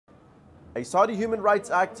A Saudi human rights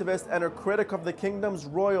activist and a critic of the kingdom's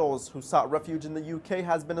royals who sought refuge in the UK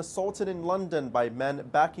has been assaulted in London by men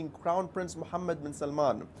backing Crown Prince Mohammed bin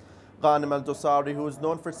Salman. Al-Dosari, who is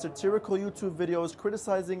known for satirical YouTube videos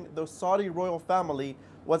criticizing the Saudi royal family,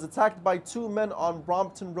 was attacked by two men on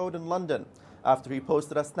Brompton Road in London after he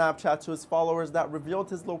posted a Snapchat to his followers that revealed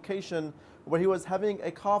his location, where he was having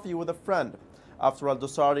a coffee with a friend. After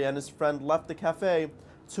Al-Dosari and his friend left the cafe,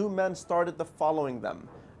 two men started following them.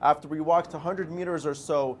 After we walked 100 meters or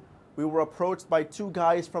so, we were approached by two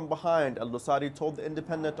guys from behind, Al-Dosari told The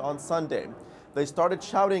Independent on Sunday. They started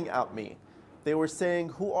shouting at me. They were saying,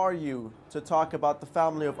 "Who are you?" to talk about the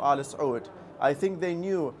family of Al Saud. I think they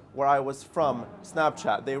knew where I was from.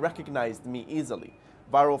 Snapchat. They recognized me easily.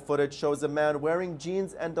 Viral footage shows a man wearing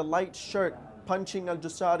jeans and a light shirt punching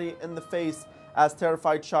Al-Dosari in the face as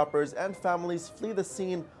terrified shoppers and families flee the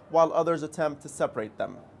scene while others attempt to separate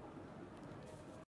them.